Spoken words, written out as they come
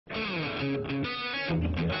I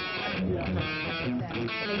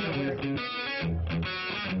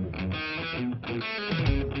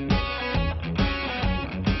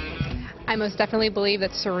most definitely believe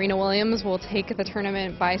that Serena Williams will take the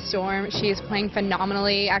tournament by storm. She is playing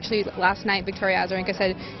phenomenally. Actually, last night, Victoria Azarenka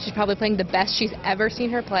said she's probably playing the best she's ever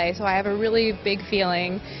seen her play. So I have a really big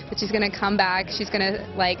feeling that she's going to come back. She's going to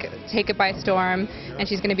take it by storm, and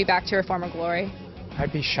she's going to be back to her former glory.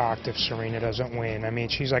 I'd be shocked if Serena doesn't win. I mean,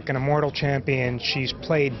 she's like an immortal champion. She's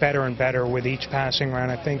played better and better with each passing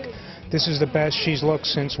round. I think this is the best she's looked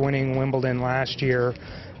since winning Wimbledon last year.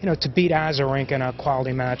 You know, to beat Azarenka in a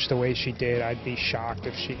quality match the way she did, I'd be shocked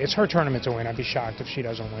if she... It's her tournament to win. I'd be shocked if she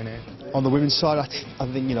doesn't win it. On the women's side, I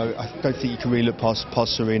think, you know, I don't think you can really look past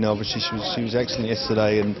Serena. Obviously, she was excellent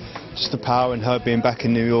yesterday, and just the power and her being back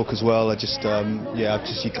in New York as well. I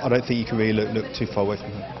don't think you can really look too far away from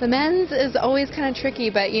her. The men's is always kind of tricky,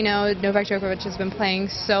 but, you know, Novak Djokovic has been playing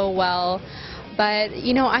so well. But,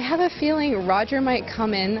 you know, I have a feeling Roger might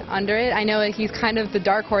come in under it. I know he's kind of the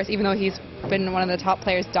dark horse, even though he's been one of the top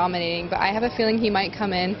players dominating. But I have a feeling he might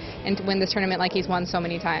come in and win this tournament like he's won so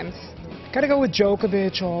many times. Got to go with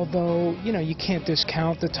Djokovic, although, you know, you can't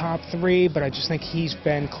discount the top three, but I just think he's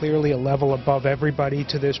been clearly a level above everybody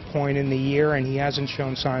to this point in the year, and he hasn't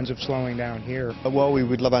shown signs of slowing down here. Well, we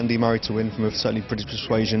would love Andy Murray to win from a certainly British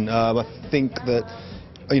persuasion. I think that,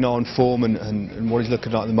 you know, on form and what he's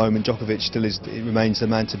looking at the moment, Djokovic still remains the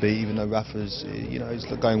man to beat, even though Rafa's, you know, he's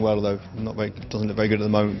going well, although doesn't look very good at the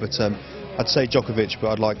moment. But I'd say Djokovic,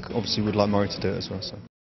 but obviously would like Murray to do it as well. So.